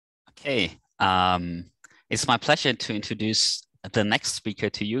Okay, it's my pleasure to introduce the next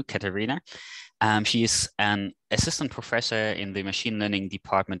speaker to you, Katerina. She is an assistant professor in the machine learning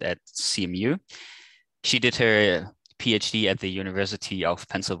department at CMU. She did her PhD at the University of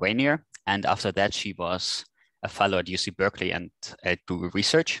Pennsylvania, and after that she was a fellow at UC Berkeley and at Google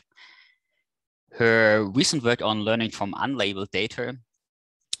Research. Her recent work on learning from unlabeled data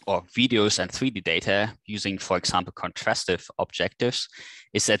or videos and 3D data using, for example, contrastive objectives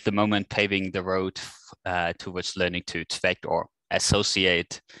is at the moment paving the road towards learning to expect or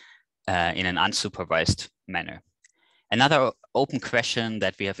associate in an unsupervised manner. Another open question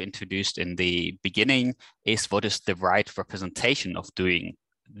that we have introduced in the beginning is what is the right representation of doing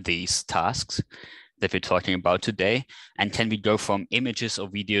these tasks that we're talking about today? And can we go from images or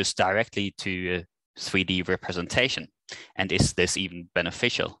videos directly to 3D representation? And is this even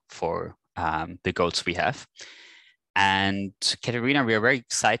beneficial for the goals we have? And Katerina, we are very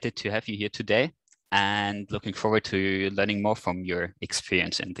excited to have you here today and looking forward to learning more from your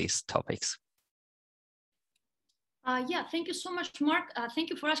experience in these topics. Yeah, thank you so much, Mark.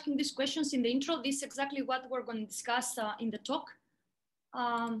 Thank you for asking these questions in the intro. This is exactly what we're going to discuss in the talk.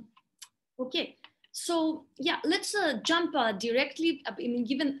 Okay. So yeah, let's jump directly. I mean,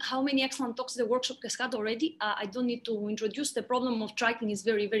 given how many excellent talks the workshop has had already, I don't need to introduce. The problem of tracking is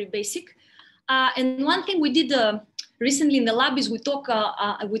very, very basic. And one thing we did recently in the lab is we took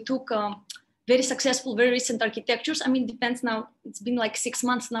very successful, very recent architectures. I mean, depends now, it's been like 6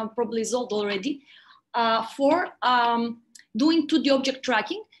 months now, probably is old already, for doing 2D object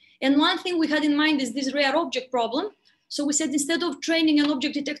tracking. And one thing we had in mind is this rare object problem. So we said, instead of training an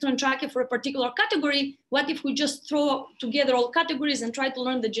object detector and tracker for a particular category, what if we just throw together all categories and try to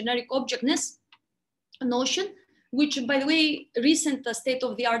learn the generic objectness notion, which, by the way, recent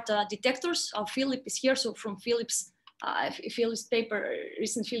state-of-the-art detectors, Philip is here, so from Philip's paper,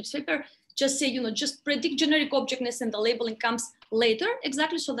 recent Philip's paper, just say, just predict generic objectness and the labeling comes later,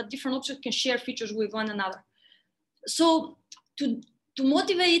 exactly so that different objects can share features with one another. So to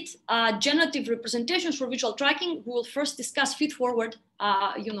motivate generative representations for visual tracking, we will first discuss feed-forward,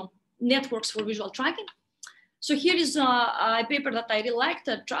 networks for visual tracking. So here is a paper that I really liked,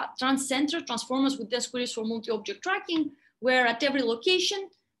 Trans-Center Transformers with dense queries for multi-object tracking, where at every location,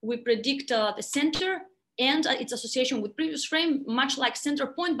 we predict the center and its association with previous frame, much like center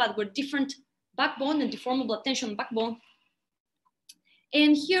point, but with different backbone and deformable attention backbone.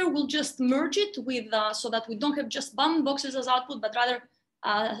 And here we'll just merge it with, so that we don't have just bounding boxes as output, but rather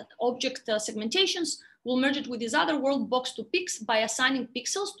object segmentations. We'll merge it with this other world box to pics by assigning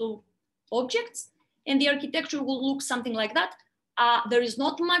pixels to objects. And the architecture will look something like that. There is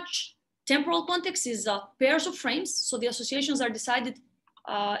not much temporal context, is pairs of frames. So the associations are decided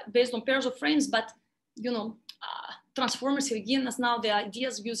based on pairs of frames, but transformers have given us now the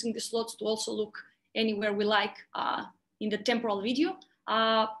ideas using the slots to also look anywhere we like in the temporal video.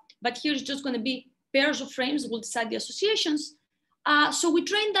 But here's just going to be pairs of frames. We'll decide the associations. So we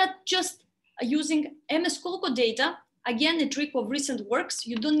trained that just using MS Colco data. Again, a trick of recent works.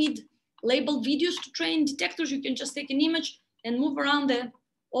 You don't need labeled videos to train detectors. You can just take an image and move around the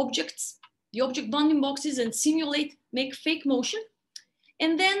objects, the object bounding boxes, and simulate, make fake motion.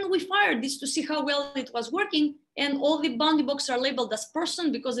 And then we fired this to see how well it was working. And all the bounding boxes are labeled as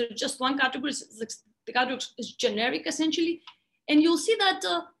person because there's just one category. The category is generic, essentially. And you'll see that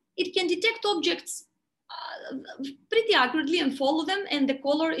it can detect objects pretty accurately and follow them. And the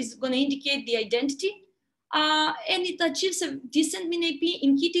color is going to indicate the identity. And it achieves a decent min AP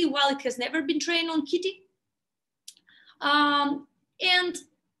in Kitty while it has never been trained on Kitty. And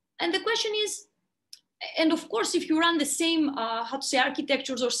the question is, and of course, if you run the same,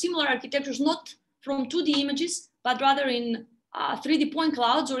 architectures or similar architectures, not from 2D images, but rather in 3D point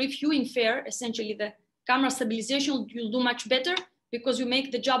clouds, or if you infer essentially the camera stabilization, you'll do much better because you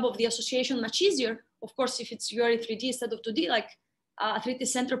make the job of the association much easier. Of course, if it's URI 3D instead of 2D, like 3D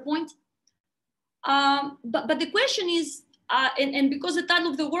center point. But the question is, and because the title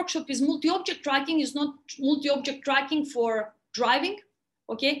of the workshop is multi-object tracking, is not multi-object tracking for driving,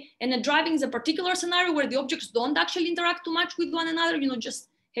 okay? And the driving is a particular scenario where the objects don't actually interact too much with one another, just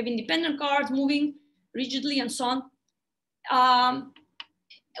have independent cars moving rigidly and so on.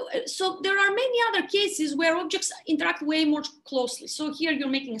 So there are many other cases where objects interact way more closely. So here you're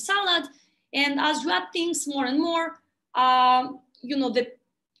making a salad, and as you add things more and more,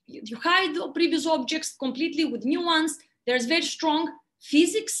 you hide the previous objects completely with new ones. There's very strong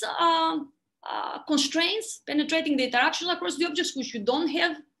physics constraints penetrating the interactions across the objects, which you don't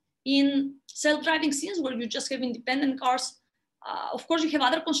have in self-driving scenes where you just have independent cars. Of course, you have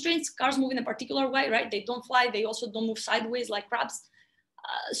other constraints. Cars move in a particular way, right? They don't fly. They also don't move sideways like crabs.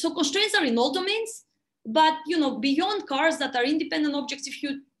 So constraints are in all domains, but beyond cars that are independent objects, if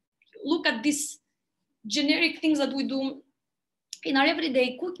you look at these generic things that we do in our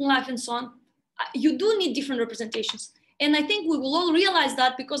everyday cooking life and so on, you do need different representations. And I think we will all realize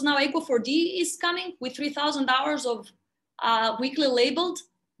that because now Eco 4D is coming with 3,000 hours of weekly labeled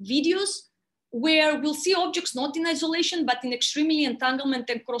videos where we'll see objects not in isolation, but in extremely entanglement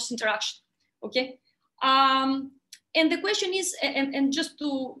and cross interaction, okay? And the question is, and just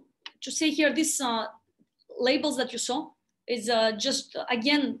to say here, these labels that you saw is just,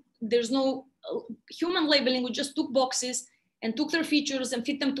 again, there's no human labeling. We just took boxes and took their features and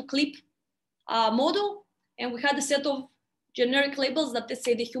fit them to clip model. And we had a set of generic labels that they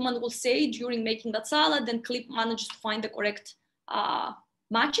say the human will say during making that salad, and clip manages to find the correct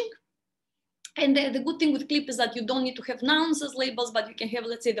matching. And the good thing with clip is that you don't need to have nouns as labels, but you can have,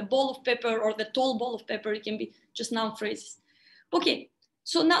 let's say, the ball of pepper or the tall ball of pepper. It can be just noun phrases. Okay,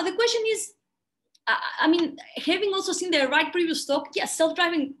 so now the question is, I mean, having also seen the right previous talk, yes,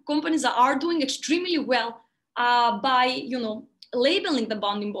 self-driving companies are doing extremely well by, labeling the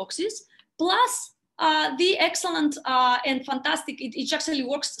bounding boxes, plus the excellent and fantastic, it actually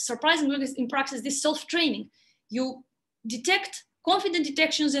works surprisingly in practice, this self-training. You detect confident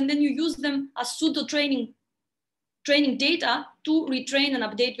detections and then you use them as pseudo training data to retrain and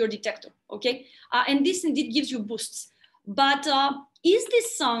update your detector, okay? And this indeed gives you boosts. But is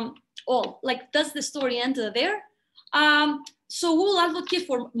this all? Like, does the story end there? So we will advocate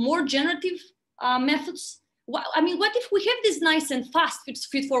for more generative methods. I mean, what if we have this nice and fast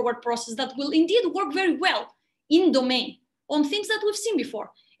feed-forward process that will indeed work very well in domain on things that we've seen before?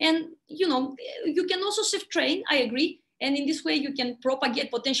 And, you can also self-train, I agree. And in this way, you can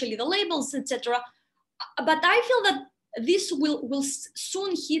propagate potentially the labels, etc. But I feel that this will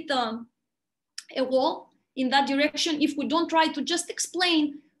soon hit a wall in that direction if we don't try to just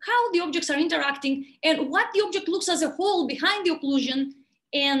explain how the objects are interacting and what the object looks as a whole behind the occlusion,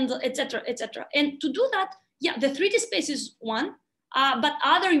 and etc., etc. And to do that, yeah, the 3D space is one, but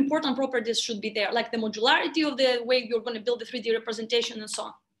other important properties should be there, like the modularity of the way you're going to build the 3D representation and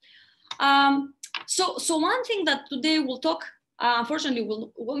so on. So one thing that today we'll talk, unfortunately, we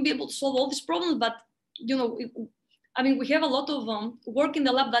won't be able to solve all these problems, but I mean, we have a lot of work in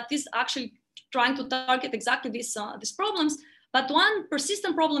the lab that is actually trying to target exactly these problems. But one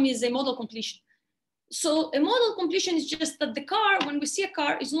persistent problem is a model completion. So a model completion is just that the car, when we see a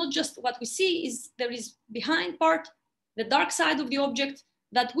car, is not just what we see, is there is behind part, the dark side of the object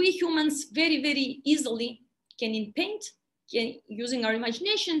that we humans very, very easily can paint, using our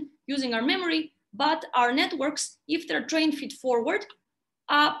imagination, using our memory, but our networks, if they're trained feed forward,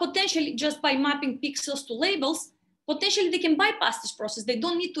 potentially just by mapping pixels to labels, potentially they can bypass this process. They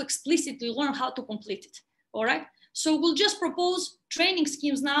don't need to explicitly learn how to complete it, all right? So we'll just propose training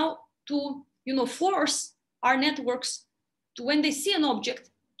schemes now to, force our networks to, when they see an object,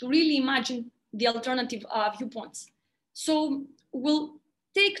 to really imagine the alternative viewpoints. So we'll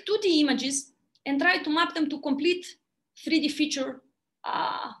take 2D images and try to map them to complete 3D feature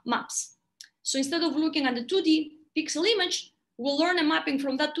maps. So instead of looking at the 2D pixel image, we'll learn a mapping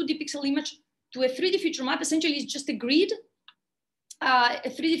from that 2D pixel image to a 3D feature map. Essentially, it's just a grid, a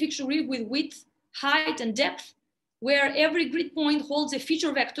 3D feature grid with width, height, and depth, where every grid point holds a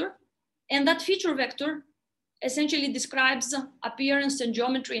feature vector. And that feature vector essentially describes appearance and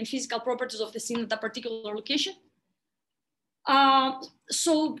geometry and physical properties of the scene at a particular location.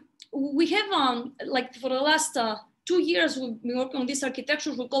 So we have, like for the last 2 years, we've been working on these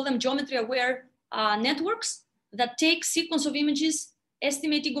architectures. We call them geometry-aware networks that take sequence of images,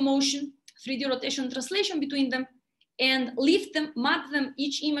 estimate ego motion, 3D rotation and translation between them, and lift them, map them,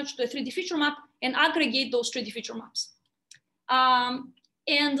 each image to a 3D feature map, and aggregate those 3D feature maps.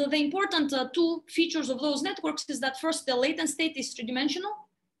 And the important two features of those networks is that first, the latent state is three-dimensional,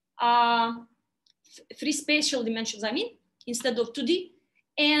 three spatial dimensions, I mean, instead of 2D.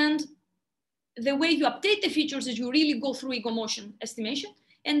 And the way you update the features is you really go through ego motion estimation.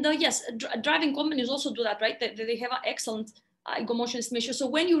 And yes, driving companies also do that, right? They have an excellent ego motion estimation. So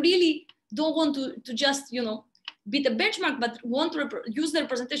when you really don't want to just, beat a benchmark, but want to use the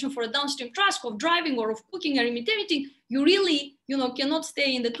representation for a downstream task of driving or of cooking or imitating, you really, cannot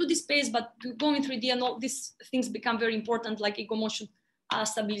stay in the 2D space, but to go in 3D, and all these things become very important, like ego motion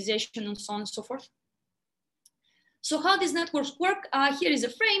stabilization and so on and so forth. So how these networks work? Here is a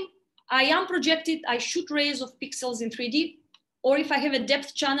frame. I am projected, I shoot rays of pixels in 3D, or if I have a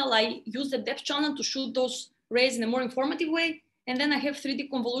depth channel, I use the depth channel to shoot those rays in a more informative way. And then I have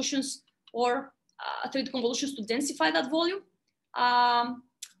 3D convolutions or 3D convolutions to densify that volume.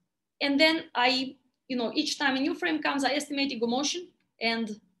 And then I, each time a new frame comes, I estimate ego motion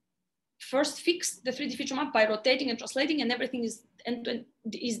and first fix the 3D feature map by rotating and translating, and everything is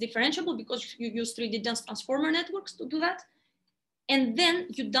differentiable because you use 3D dense transformer networks to do that. And then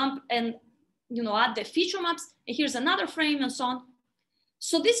you dump and add the feature maps, and here's another frame and so on.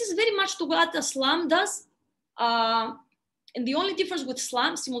 So this is very much to what the SLAM does. And the only difference with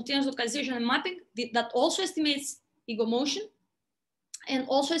SLAM, simultaneous localization and mapping, that also estimates ego motion and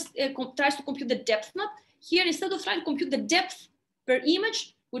also tries to compute the depth map. Here, instead of trying to compute the depth per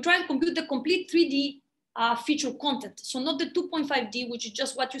image, we try to compute the complete 3D feature content. So not the 2.5D, which is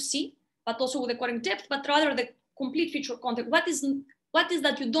just what you see, but also with the correct depth, but rather the complete feature content. What is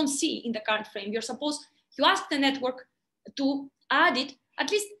that you don't see in the current frame? You're supposed, you ask the network to add it, at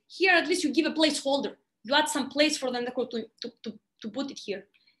least you give a placeholder. You add some place for the network to put it here.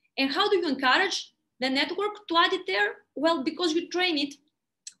 And how do you encourage the network to add it there? Well, because you train it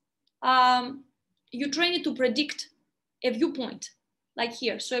to predict a viewpoint, like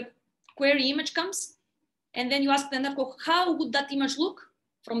here. So a query image comes, and then you ask the network, how would that image look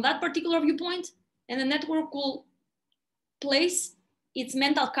from that particular viewpoint? And the network will place its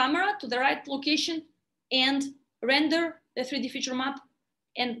mental camera to the right location and render the 3D feature map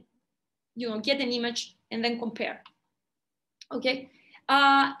and get an image and then compare. Okay,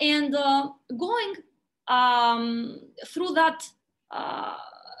 going through that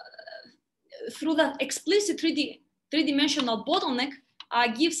explicit three-dimensional bottleneck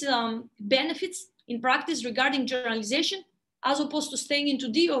gives benefits in practice regarding generalization, as opposed to staying in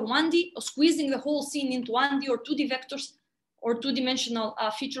 2D or 1D or squeezing the whole scene into 1D or 2D vectors or two-dimensional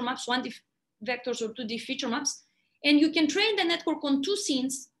feature maps, 1D vectors or 2D feature maps. And you can train the network on 2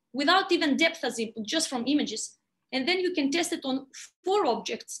 scenes without even depth as input, just from images. And then you can test it on 4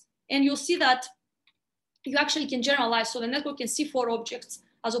 objects, and you'll see that you actually can generalize. So the network can see 4 objects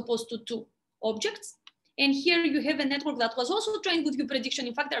as opposed to 2 objects. And here you have a network that was also trained with view prediction.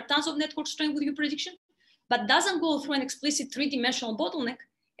 In fact, there are tons of networks trained with view prediction, but doesn't go through an explicit 3-dimensional bottleneck.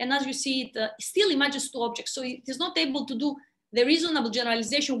 And as you see, it still imagines 2 objects. So it is not able to do the reasonable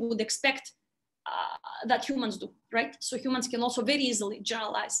generalization we would expect that humans do, right? So humans can also very easily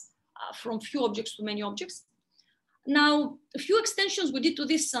generalize from few objects to many objects. Now, a few extensions we did to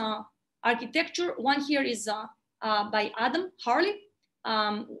this architecture. One here is by Adam Harley,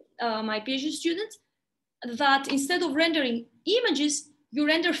 my PhD student, that instead of rendering images, you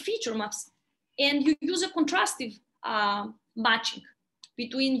render feature maps, and you use a contrastive matching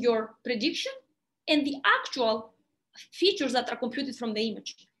between your prediction and the actual features that are computed from the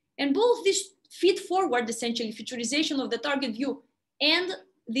image. And both these feed forward, essentially, featurization of the target view and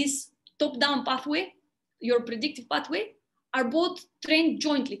this top-down pathway, your predictive pathway, are both trained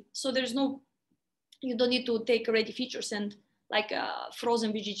jointly. So there's no, you don't need to take ready features and like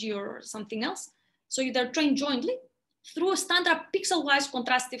frozen VGG or something else. So they're trained jointly through a standard pixel-wise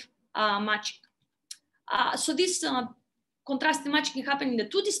contrastive matching. So this contrastive matching can happen in the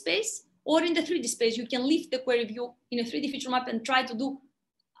 2D space or in the 3D space. You can lift the query view in a 3D feature map and try to do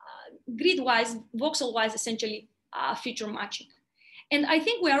grid-wise, voxel-wise, essentially, feature matching. And I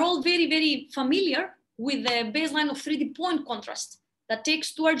think we are all very, very familiar with the baseline of 3D point contrast that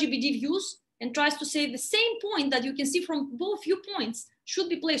takes 2 RGBD views and tries to say the same point that you can see from both viewpoints should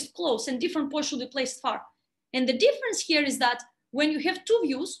be placed close and different points should be placed far. And the difference here is that when you have 2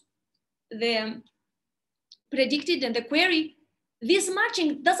 views, the predicted and the query, this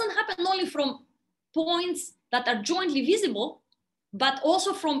matching doesn't happen only from points that are jointly visible, but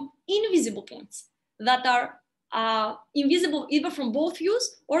also from invisible points that are invisible either from both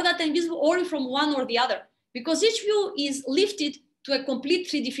views or that are invisible only from one or the other, because each view is lifted to a complete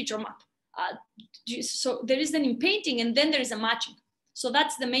 3D feature map. So there is an in-painting and then there is a matching. So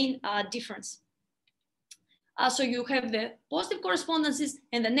that's the main difference. So you have the positive correspondences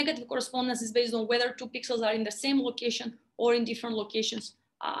and the negative correspondences based on whether 2 pixels are in the same location or in different locations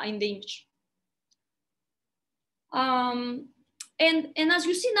in the image. And as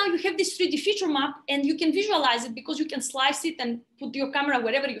you see now, you have this 3D feature map and you can visualize it because you can slice it and put your camera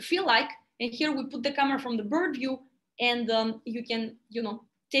wherever you feel like. And here we put the camera from the bird view, and you can,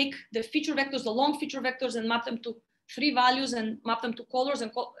 take the feature vectors, the long feature vectors, and map them to 3 values and map them to colors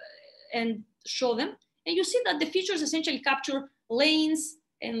and show them. And you see that the features essentially capture lanes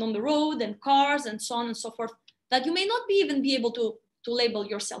and on the road and cars and so on and so forth that you may not even be able to label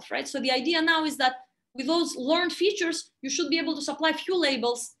yourself, right? So the idea now is that with those learned features, you should be able to supply few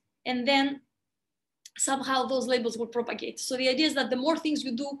labels and then somehow those labels will propagate. So the idea is that the more things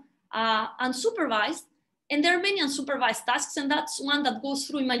you do unsupervised, and there are many unsupervised tasks, and that's one that goes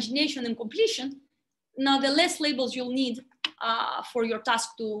through imagination and completion. Now, the less labels you'll need for your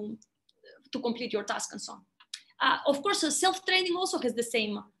task to complete your task and so Of course, self-training also has the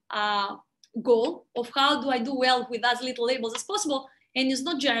same goal of how do I do well with as little labels as possible. And it's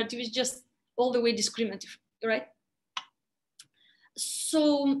not generative, it's just all the way discriminative, right?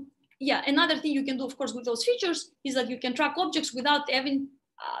 So yeah, another thing you can do, of course, with those features is that you can track objects without having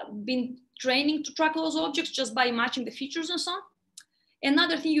been training to track those objects, just by matching the features and so on.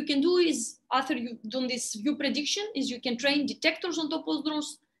 Another thing you can do is, after you've done this view prediction, is you can train detectors on top of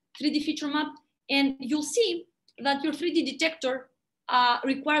those 3D feature map, and you'll see that your 3D detector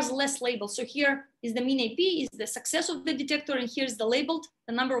requires less labels. So here is the mean AP, is the success of the detector, and here's the labeled,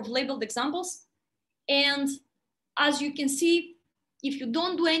 the number of labeled examples. And as you can see, if you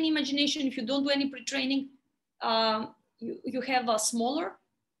don't do any imagination, if you don't do any pre-training, you have a smaller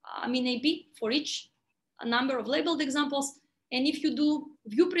mean AP for each number of labeled examples. And if you do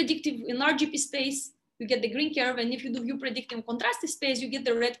view predictive in RGB space, you get the green curve. And if you do view predictive in contrastive space, you get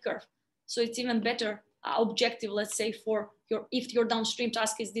the red curve. So it's even better objective, let's say, for if your downstream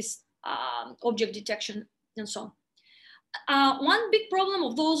task is this object detection and so on. One big problem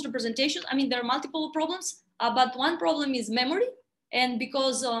of those representations, I mean, there are multiple problems, but one problem is memory. And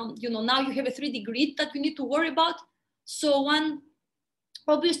because now you have a 3D grid that you need to worry about. So one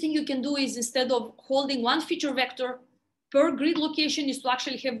obvious thing you can do is, instead of holding one feature vector per grid location, is to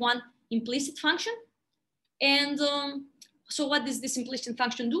actually have one implicit function. And so what does this implicit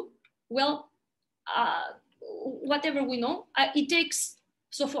function do? Well, whatever we know, it takes,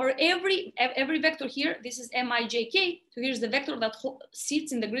 so for every vector here, this is mijk, so here's the vector that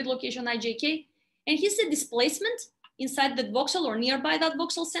sits in the grid location ijk, and here's the displacement inside that voxel or nearby that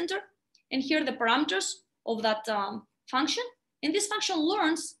voxel center. And here are the parameters of that function. And this function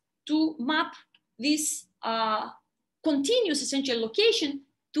learns to map this continuous essential location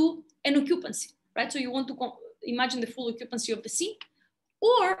to an occupancy, right? So you want to imagine the full occupancy of the scene,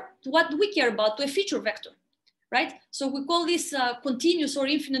 or to what we care about, to a feature vector, right? So we call this continuous or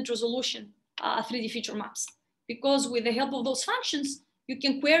infinite resolution 3D feature maps, because with the help of those functions, you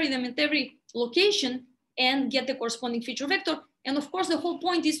can query them at every location and get the corresponding feature vector. And of course, the whole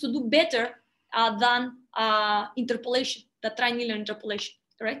point is to do better than interpolation, the trilinear interpolation,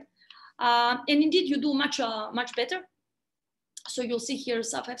 right? And indeed, you do much better. So you'll see here,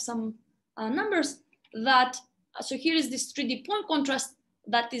 so I have some numbers that, so here is this 3D point contrast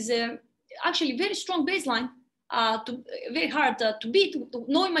that is actually very strong baseline, very hard to beat,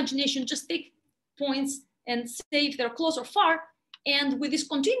 no imagination, just take points and say if they're close or far. And with these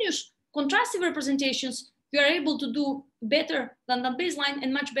continuous contrastive representations, you are able to do better than the baseline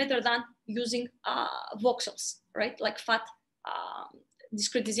and much better than using voxels, right? Like fat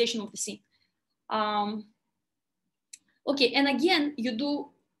discretization of the scene. Okay, and again, you do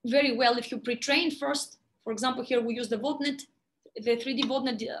very well if you pre-train first. For example, here we use the VOTNet, the 3D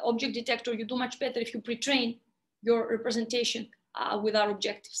VOTNet object detector. You do much better if you pre-train your representation with our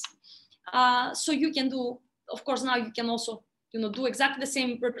objectives. So you can do, of course, now you can also do exactly the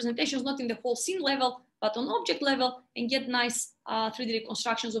same representations, not in the whole scene level, but on object level, and get nice 3D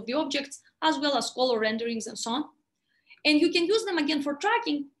reconstructions of the objects, as well as color renderings and so on. And you can use them again for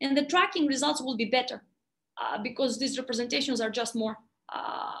tracking, and the tracking results will be better because these representations are just more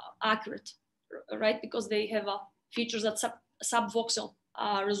accurate, right? Because they have features at sub-voxel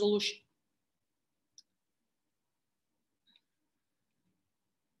resolution.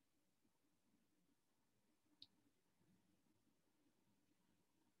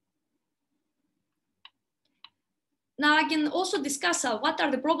 Now I can also discuss what are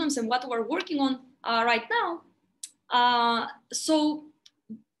the problems and what we're working on right now. So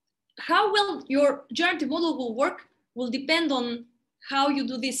how well your generative model will work will depend on how you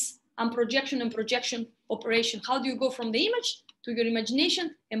do this projection and projection operation. How do you go from the image to your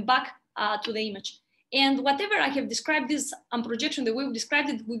imagination and back to the image? And whatever I have described this projection, the way we described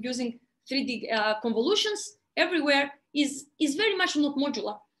it, we're using 3D convolutions everywhere, is very much not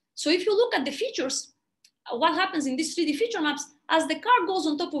modular. So if you look at the features, what happens in these 3D feature maps, as the car goes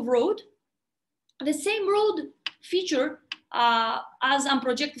on top of road, the same road feature as I'm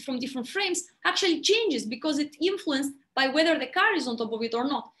projected from different frames actually changes because it's influenced by whether the car is on top of it or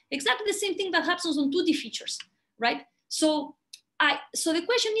not. Exactly the same thing that happens on 2D features, right? So the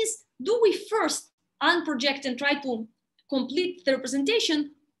question is, do we first unproject and try to complete the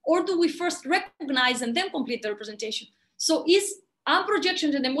representation, or do we first recognize and then complete the representation? So is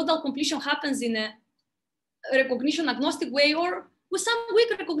unprojection and the modal completion happens in a recognition agnostic way, or with some weak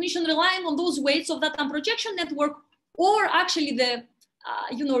recognition relying on those weights of that unprojection network, or actually the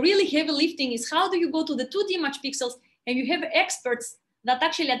really heavy lifting is how do you go to the 2D image pixels and you have experts that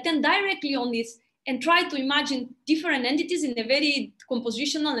actually attend directly on this and try to imagine different entities in a very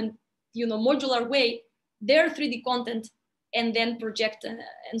compositional and modular way their 3D content and then project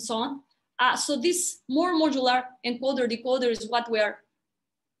and so on. So this more modular encoder decoder is what we're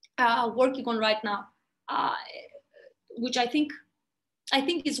working on right now, which I think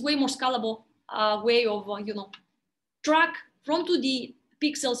is way more scalable way of track from 2D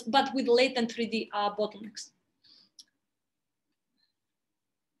pixels, but with latent 3D bottlenecks.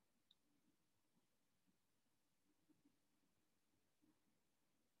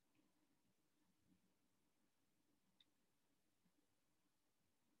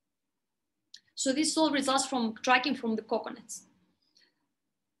 So this all results from tracking from the coconuts.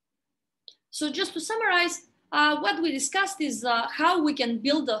 So just to summarize, what we discussed is how we can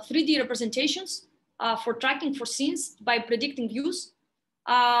build 3D representations for tracking for scenes by predicting views.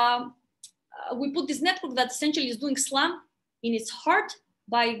 We put this network that essentially is doing SLAM in its heart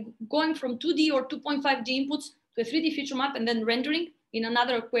by going from 2D or 2.5D inputs to a 3D feature map and then rendering in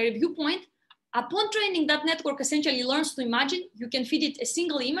another query viewpoint. Upon training, that network essentially learns to imagine. You can feed it a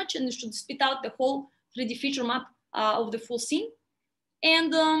single image and it should spit out the whole 3D feature map of the full scene.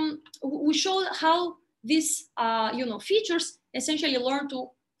 And we showed how these features essentially learn to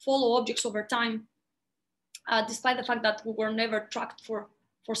follow objects over time, despite the fact that we were never tracked for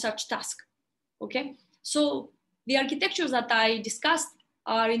such task. Okay, so the architectures that I discussed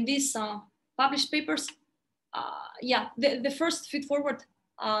are in these published papers. Yeah, the first feed forward,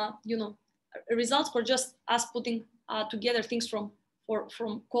 results were just us putting together things from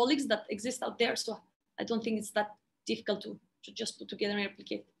colleagues that exist out there. So I don't think it's that difficult to just put together and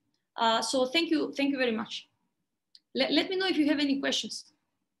replicate. So thank you very much. Let me know if you have any questions.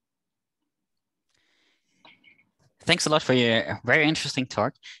 Thanks a lot for your very interesting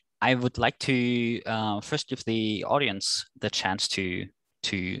talk. I would like to first give the audience the chance to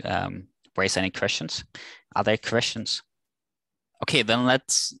raise any questions. Are there questions? Okay, then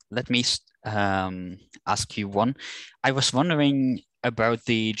let me ask you one. I was wondering about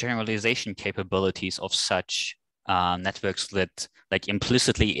the generalization capabilities of such networks that like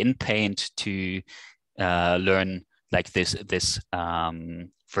implicitly in Paint to learn like this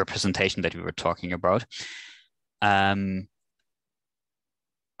representation that we were talking about.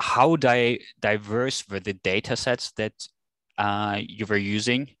 How diverse were the data sets that you were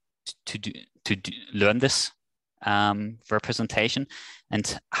using to learn this representation,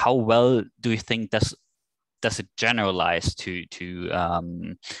 and how well do you think does it generalize to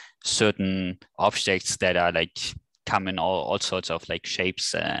certain objects that are like come in all sorts of like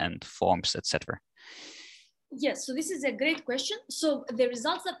shapes and forms, etc.? Yes, so this is a great question. So the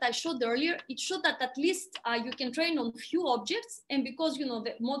results that I showed earlier, it showed that at least you can train on few objects, and because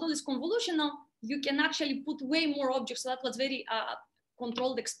the model is convolutional, you can actually put way more objects. So that was very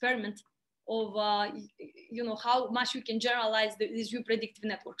controlled experiment of how much you can generalize these view predictive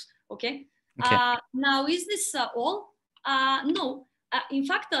networks. Okay. Now, is this all? No. In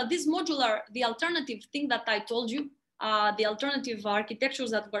fact, this modular, the alternative thing that I told you, the alternative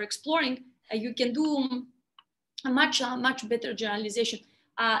architectures that we're exploring, you can do a much better generalization.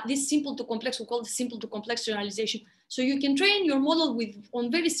 This simple to complex, we call it simple to complex generalization. So you can train your model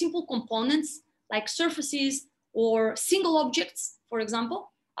on very simple components like surfaces or single objects, for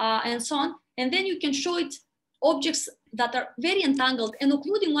example, and so on. And then you can show it objects that are very entangled and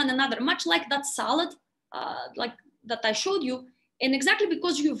occluding one another, much like that salad, like that I showed you. And exactly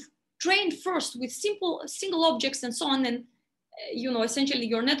because you've trained first with single objects and so on, and essentially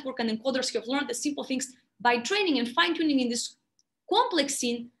your network and encoders have learned the simple things. By training and fine-tuning in this complex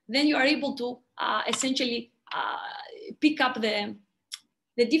scene, then you are able to essentially pick up the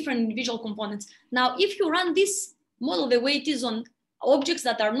different individual components. Now, if you run this model the way it is on objects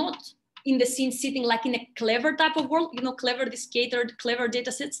that are not in the scene sitting like in a clever type of world, clever, this catered, clever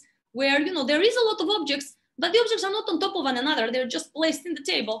data sets, where, there is a lot of objects, but the objects are not on top of one another. They're just placed in the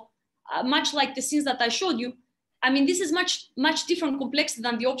table, much like the scenes that I showed you. I mean, this is much different complexity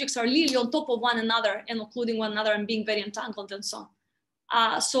than the objects are literally on top of one another and occluding one another and being very entangled and so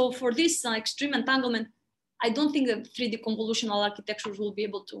on. So for this extreme entanglement, I don't think that 3D convolutional architectures will be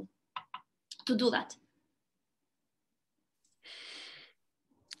able to do that.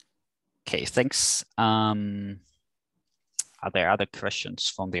 Okay, thanks. Are there other questions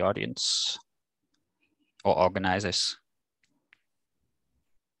from the audience or organizers?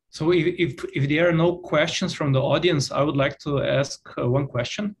 So if there are no questions from the audience, I would like to ask one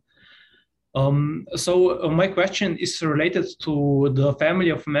question. My question is related to the family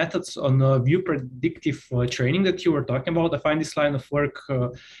of methods on view-predictive training that you were talking about. I find this line of work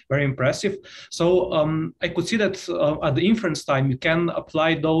very impressive. I could see that at the inference time, you can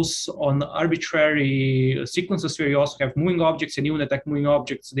apply those on arbitrary sequences where you also have moving objects, and even detect moving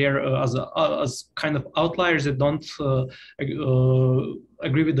objects there as kind of outliers that don't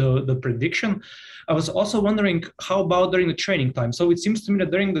agree with the prediction. I was also wondering, how about during the training time? So it seems to me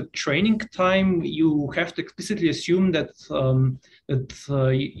that during the training time, you have to explicitly assume that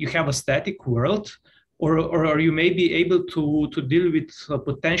you have a static world, or you may be able to deal with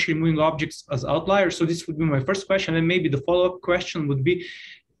potentially moving objects as outliers. So this would be my first question, and maybe the follow-up question would be: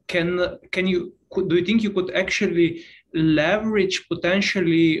 do you think you could actually leverage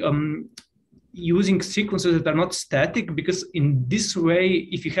potentially using sequences that are not static? Because in this way,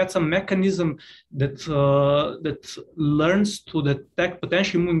 if you had some mechanism that learns to detect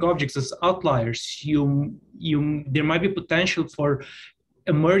potentially moving objects as outliers, there might be potential for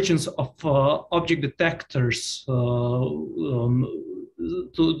emergence of object detectors for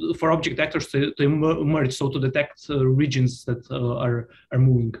object detectors to emerge, so to detect regions that are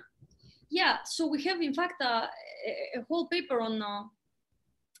moving. Yeah, so we have in fact a whole paper on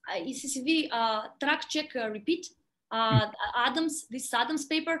ICCV track, check, repeat. This is Adam's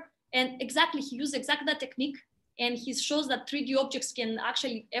paper, and exactly he used exactly that technique, and he shows that 3D objects can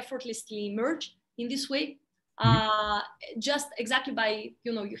actually effortlessly merge in this way, just exactly by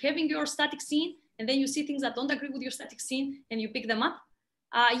you having your static scene, and then you see things that don't agree with your static scene, and you pick them up.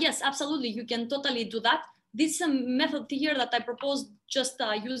 Yes, absolutely, you can totally do that. This is a method here that I proposed, just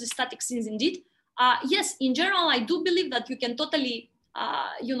uses static scenes indeed. Yes, in general, I do believe that you can totally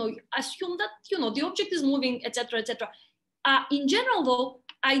assume that the object is moving, etc., etc. In general, though,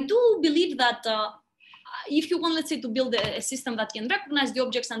 I do believe that if you want, let's say, to build a system that can recognize the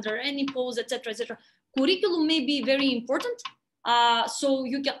objects under any pose, etc., etc., curriculum may be very important. So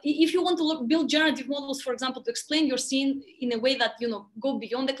you can, if you want to build generative models, for example, to explain your scene in a way that go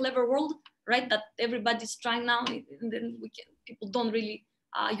beyond the clever world, right? That everybody's trying now, and then people don't really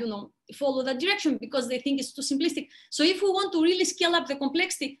follow that direction because they think it's too simplistic. So if we want to really scale up the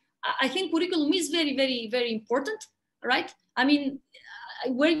complexity, I think curriculum is very, very, very important, right? I mean,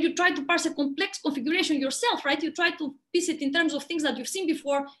 when you try to parse a complex configuration yourself, right? You try to piece it in terms of things that you've seen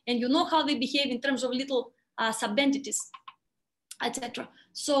before, and you know how they behave in terms of little sub-entities, etc.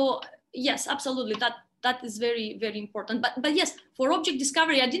 So yes, absolutely, that is very, very important. But yes, for object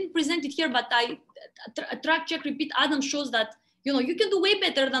discovery, I didn't present it here, but track, check, repeat, Adam shows that you can do way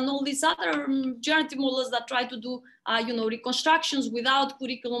better than all these other generative models that try to do reconstructions without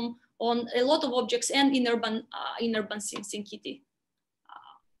curriculum on a lot of objects and in urban scenes in KT.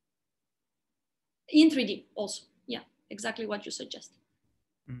 In 3D also, yeah, exactly what you suggest.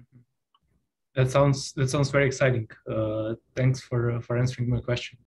 Mm-hmm. That sounds very exciting. Thanks for answering my question.